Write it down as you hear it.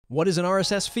What is an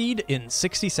RSS feed in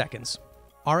 60 seconds?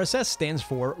 RSS stands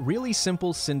for Really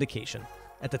Simple Syndication.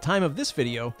 At the time of this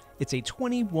video, it's a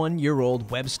 21-year-old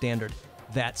web standard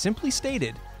that, simply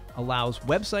stated, allows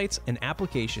websites and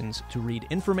applications to read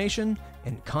information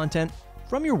and content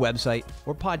from your website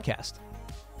or podcast.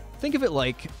 Think of it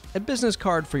like a business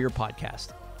card for your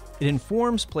podcast. It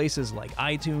informs places like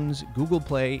iTunes, Google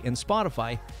Play, and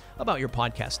Spotify about your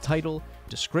podcast title,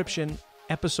 description,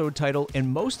 episode title, and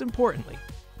most importantly,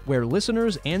 where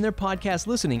listeners and their podcast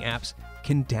listening apps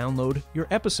can download your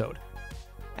episode.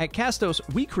 At Castos,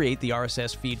 we create the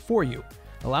RSS feed for you,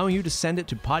 allowing you to send it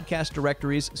to podcast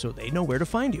directories so they know where to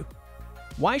find you.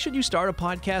 Why should you start a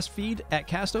podcast feed at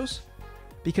Castos?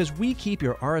 Because we keep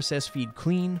your RSS feed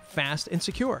clean, fast, and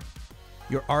secure.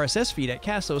 Your RSS feed at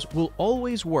Castos will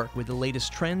always work with the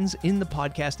latest trends in the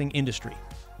podcasting industry.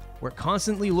 We're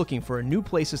constantly looking for new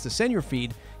places to send your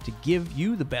feed to give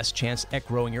you the best chance at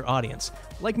growing your audience,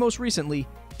 like most recently,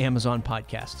 Amazon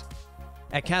Podcasts.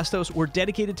 At Castos, we're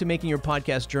dedicated to making your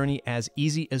podcast journey as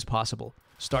easy as possible.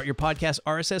 Start your podcast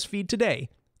RSS feed today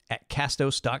at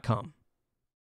castos.com.